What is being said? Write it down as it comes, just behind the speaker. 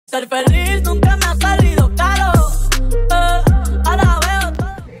Ser feliz nunca me ha salido caro. Ahora veo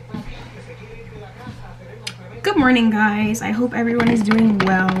todo. Good morning, guys. I hope everyone is doing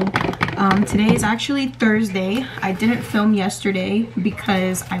well. Today is actually Thursday. I didn't film yesterday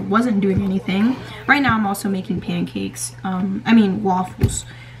because I wasn't doing anything. Right now I'm also making pancakes. I mean waffles.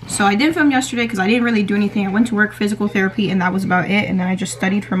 So I didn't film yesterday because I didn't really do anything. I went to work, physical therapy, and that was about it. And then I just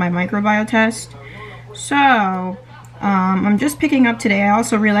studied for my microbiome test. So I'm just picking up today. I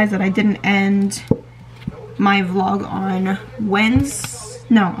also realized that I didn't end my vlog on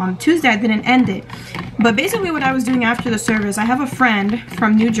on Tuesday. I didn't end it. But basically what I was doing after the service, I have a friend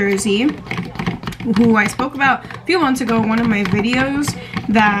from New Jersey who I spoke about a few months ago in one of my videos,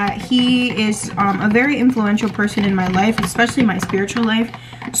 that he is a very influential person in my life, especially my spiritual life.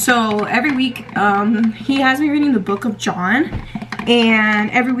 So every week he has me reading the book of John,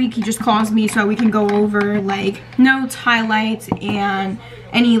 and every week he just calls me so we can go over like notes, highlights, and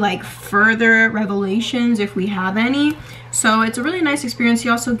any like further revelations if we have any. So it's a really nice experience. He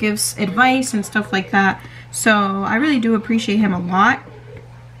also gives advice and stuff like that. So I really do appreciate him a lot.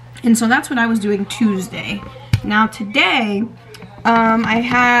 And so that's what I was doing Tuesday. Now today, I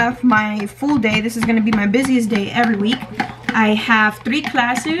have my full day. This is going to be my busiest day every week. I have 3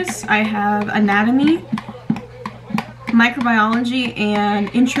 classes. I have anatomy, microbiology, and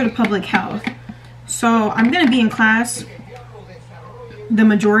intro to public health. So I'm going to be in class the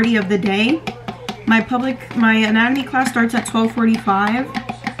majority of the day. My anatomy class starts at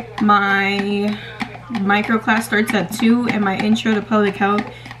 12:45. My micro class starts at 2, and my intro to public health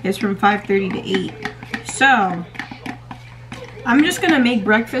is from 5:30 to 8. So I'm just gonna make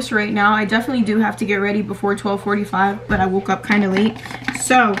breakfast right now. I definitely do have to get ready before 12:45, but I woke up kind of late.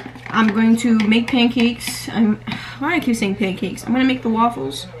 So I'm going to make pancakes. Why do I keep saying pancakes? I'm gonna make the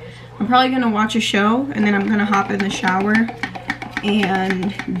waffles. I'm probably gonna watch a show, and then I'm gonna hop in the shower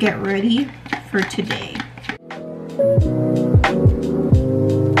and get ready for today.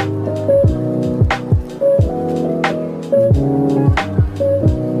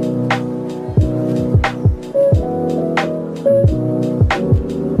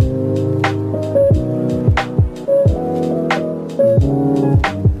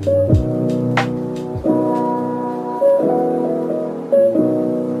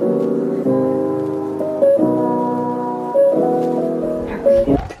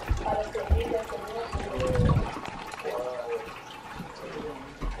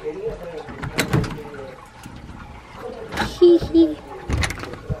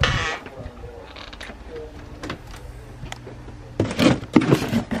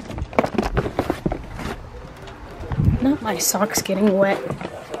 Not my socks getting wet.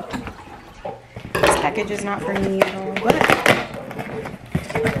 This package is not for me at all, but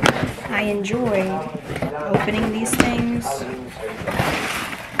I enjoy opening these things.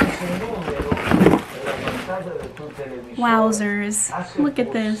 Wowzers, look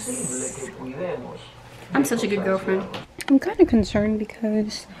at this. I'm such a good girlfriend. I'm kind of concerned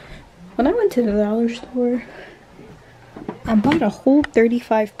because when I went to the dollar store, I bought a whole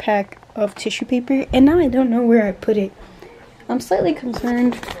 35 pack of tissue paper, and now I don't know where I put it. I'm slightly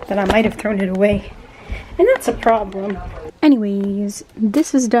concerned that I might have thrown it away, and that's a problem. Anyways,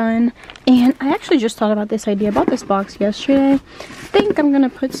 this is done, and I actually just thought about this idea. I bought this box yesterday. I think I'm gonna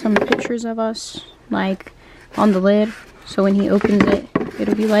put some pictures of us like on the lid, so when he opens it,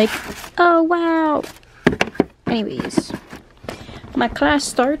 it'll be like, oh wow. Anyways, my class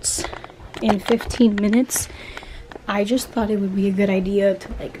starts in 15 minutes. I just thought it would be a good idea to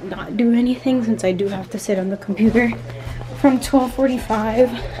like not do anything, since I do have to sit on the computer from 12:45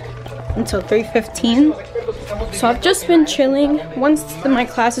 until 3:15. So I've just been chilling. Once my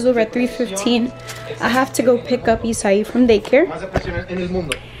class is over at 3:15, I have to go pick up Isai from daycare.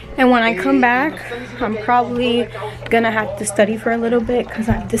 And when I come back, I'm probably gonna have to study for a little bit, because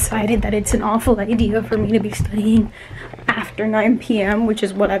I've decided that it's an awful idea for me to be studying after 9 p.m., which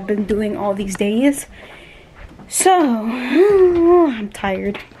is what I've been doing all these days. So, I'm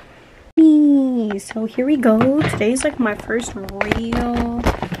tired. So here we go. Today's like my first real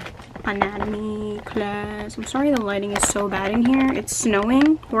anatomy class. I'm sorry the lighting is so bad in here. It's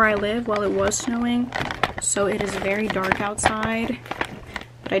snowing where I live. Well, it was snowing, so it is very dark outside,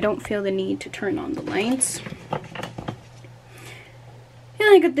 but I don't feel the need to turn on the lights. The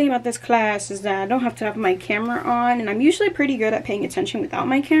only good thing about this class is that I don't have to have my camera on, and I'm usually pretty good at paying attention without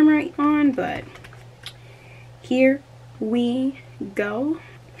my camera on, but here we go.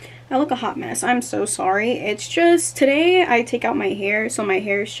 I look a hot mess. I'm so sorry. It's just today I take out my hair, so my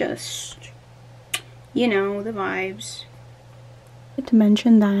hair is just, you know, the vibes. To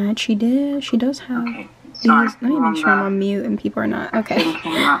mention that she does have Sorry, let me make sure I'm on mute and people are not. Okay.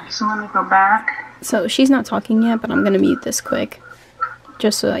 So let me go back. So she's not talking yet, but I'm gonna mute this quick,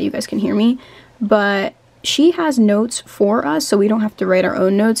 just so that you guys can hear me. But she has notes for us, so we don't have to write our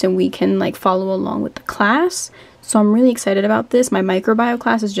own notes, and we can like follow along with the class. So I'm really excited about this. My microbiome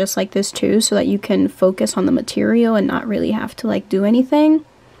class is just like this too, so that you can focus on the material and not really have to like do anything.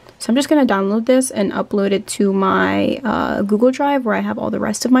 So I'm just gonna download this and upload it to my Google Drive where I have all the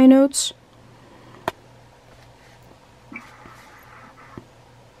rest of my notes.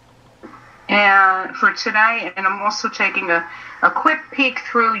 And for today, and I'm also taking a quick peek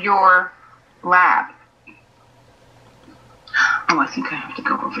through your lab. Oh, I think I have to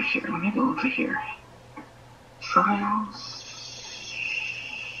go over here. Let me go over here. Files.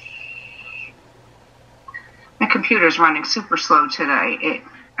 My computer's running super slow today.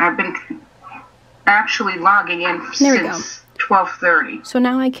 I've been actually logging in since 12:30. So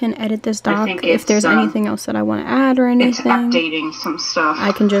now I can edit this doc. If there's anything else that I want to add or anything, it's updating some stuff.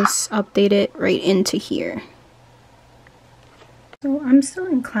 I can just update it right into here. So I'm still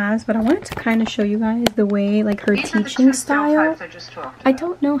in class, but I wanted to kind of show you guys the way, like, her teaching style. I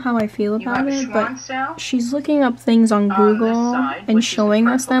don't know how I feel about it, but she's looking up things on Google and showing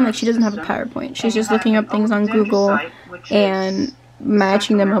us them. Like, she doesn't have a PowerPoint. She's just looking up things on Google and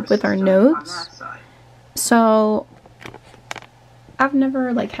matching them up with our notes. So I've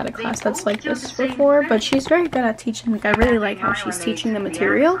never like had a class that's like this before, but she's very good at teaching. Like, I really like how she's teaching the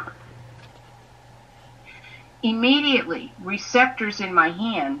material. Immediately, receptors in my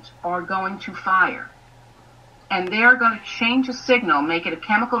hand are going to fire. And they're going to change a signal, make it a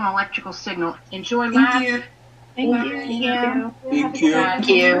chemical and electrical signal. Enjoy lab. Thank you.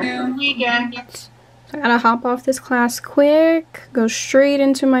 So I gotta hop off this class quick, go straight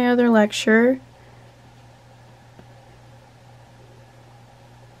into my other lecture.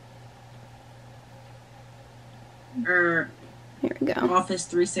 Here we go. Office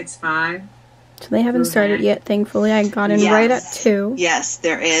 365. So they haven't started yet, thankfully. I got in right at 2. Yes,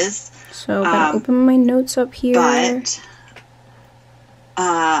 there is. So I gotta open my notes up here. But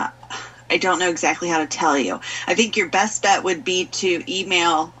I don't know exactly how to tell you. I think your best bet would be to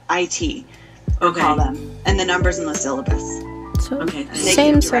email IT or call them. And the number's in the syllabus. So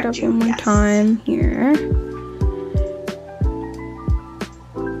same setup one more time here.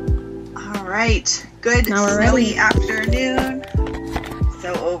 All right. Good snowy afternoon.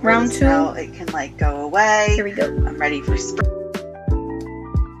 So over round 2, it can like go away. Here we go. I'm ready for spring.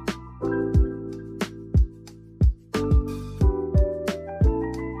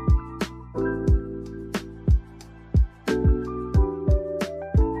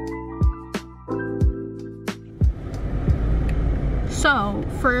 So,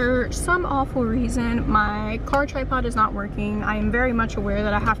 for some awful reason, my car tripod is not working. I am very much aware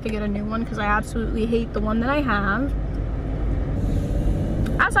that I have to get a new one because I absolutely hate the one that I have.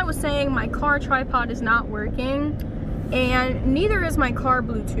 As I was saying, my car tripod is not working, and neither is my car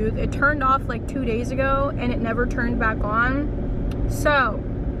Bluetooth. It turned off like 2 days ago, and it never turned back on. So,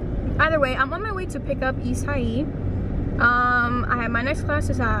 either way, I'm on my way to pick up Isai. My next class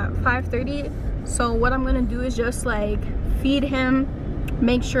is at 5:30, so what I'm gonna do is just like feed him,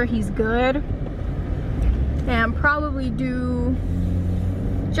 make sure he's good, and probably do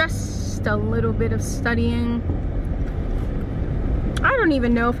just a little bit of studying. I don't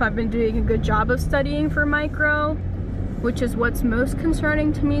even know if I've been doing a good job of studying for micro, which is what's most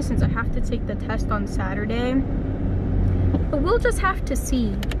concerning to me since I have to take the test on Saturday. But we'll just have to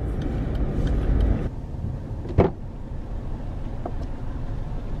see.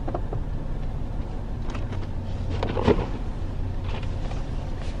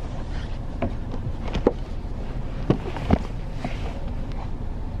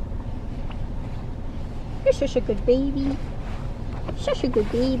 You're such a good baby. Such a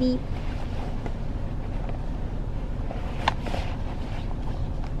good baby.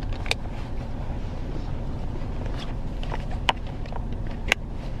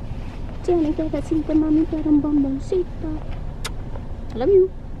 Tiene pedacito, mami, pero un bomboncito. I love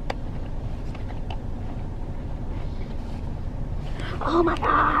you. Oh my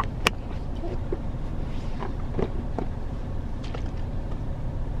God.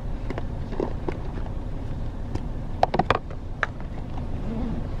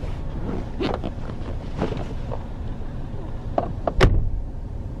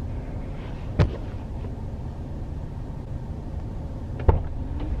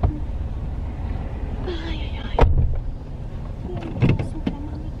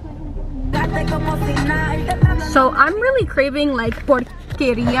 So I'm really craving like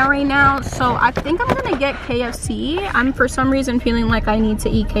porqueria right now, so I think I'm gonna get KFC. I'm for some reason feeling like I need to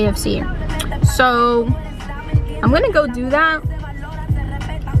eat KFC. So I'm gonna go do that.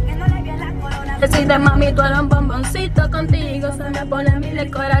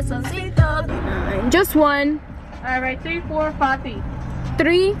 Just one. Alright, 3, 4, 5, 3.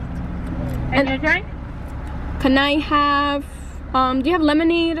 3. And your drink? Can I have, do you have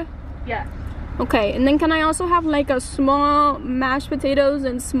lemonade? Yes. Okay, and then can I also have like a small mashed potatoes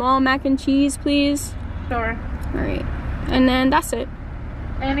and small mac and cheese, please? Sure. Alright, and then that's it.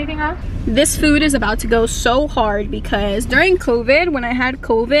 Anything else? This food is about to go so hard because during COVID, when I had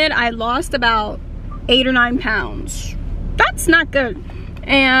COVID, I lost about 8 or 9 pounds. That's not good.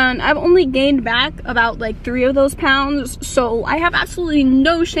 And I've only gained back about like 3 of those pounds, so I have absolutely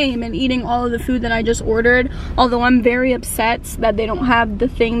no shame in eating all of the food that I just ordered, although I'm very upset that they don't have the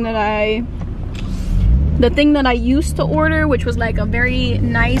thing that I used to order, which was like a very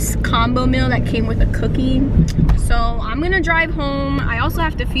nice combo meal that came with a cookie. So I'm gonna drive home. I also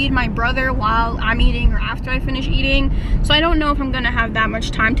have to feed my brother while I'm eating or after I finish eating, so I don't know if I'm gonna have that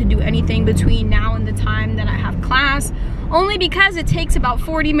much time to do anything between now and the time that I have class, only because it takes about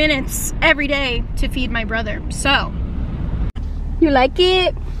 40 minutes every day to feed my brother. So, you like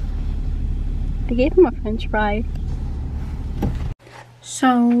it? I gave him a french fry.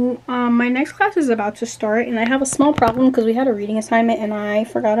 So, my next class is about to start, and I have a small problem because we had a reading assignment and I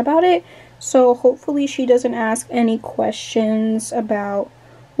forgot about it. So, hopefully she doesn't ask any questions about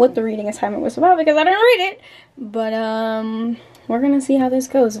what the reading assignment was about because I didn't read it. But, we're gonna see how this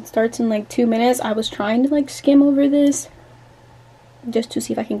goes. It starts in like 2 minutes. I was trying to like skim over this just to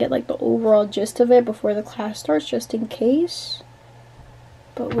see if I can get like the overall gist of it before the class starts, just in case.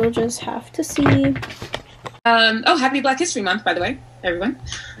 But we'll just have to see. Oh, happy Black History Month, by the way, everyone.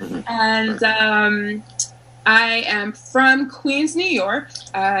 And I am from Queens, New York.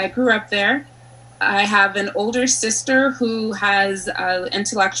 I grew up there. I have an older sister who has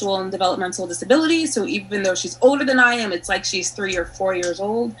intellectual and developmental disability. So even though she's older than I am, it's like she's 3 or 4 years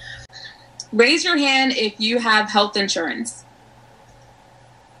old. Raise your hand if you have health insurance.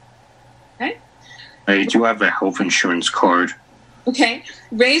 Okay. I do have a health insurance card. Okay.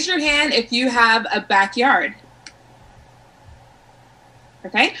 Raise your hand if you have a backyard.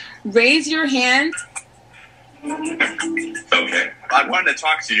 Okay. Raise your hand. Okay. I wanted to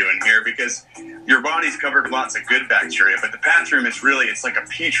talk to you in here because your body's covered with lots of good bacteria, but the bathroom is really, it's like a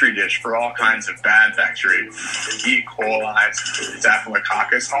petri dish for all kinds of bad bacteria. E. coli,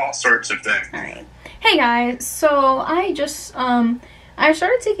 staphylococcus, all sorts of things. All right. Hey guys, so I just, I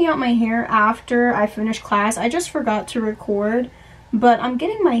started taking out my hair after I finished class. I just forgot to record, but I'm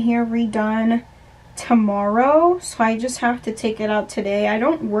getting my hair redone tomorrow, so I just have to take it out today. I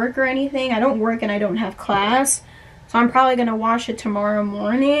don't work or anything. I don't work and I don't have class, so I'm probably gonna wash it tomorrow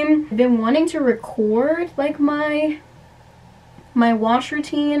morning. I've been wanting to record like my wash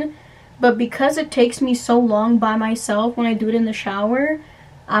routine, but because it takes me so long by myself when I do it in the shower,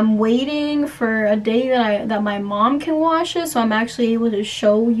 I'm waiting for a day that my mom can wash it, so I'm actually able to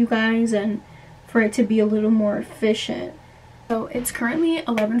show you guys and for it to be a little more efficient. So it's currently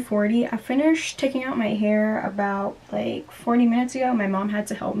 11:40. I finished taking out my hair about like 40 minutes ago. My mom had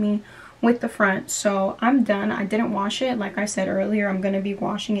to help me with the front, so I'm done. I didn't wash it. Like I said earlier, I'm going to be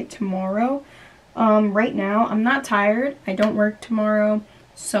washing it tomorrow. Right now, I'm not tired. I don't work tomorrow,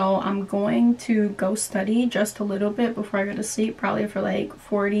 so I'm going to go study just a little bit before I go to sleep, probably for like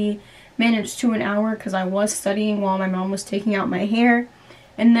 40 minutes to an hour because I was studying while my mom was taking out my hair.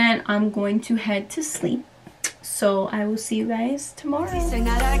 And then I'm going to head to sleep. So I will see you guys tomorrow.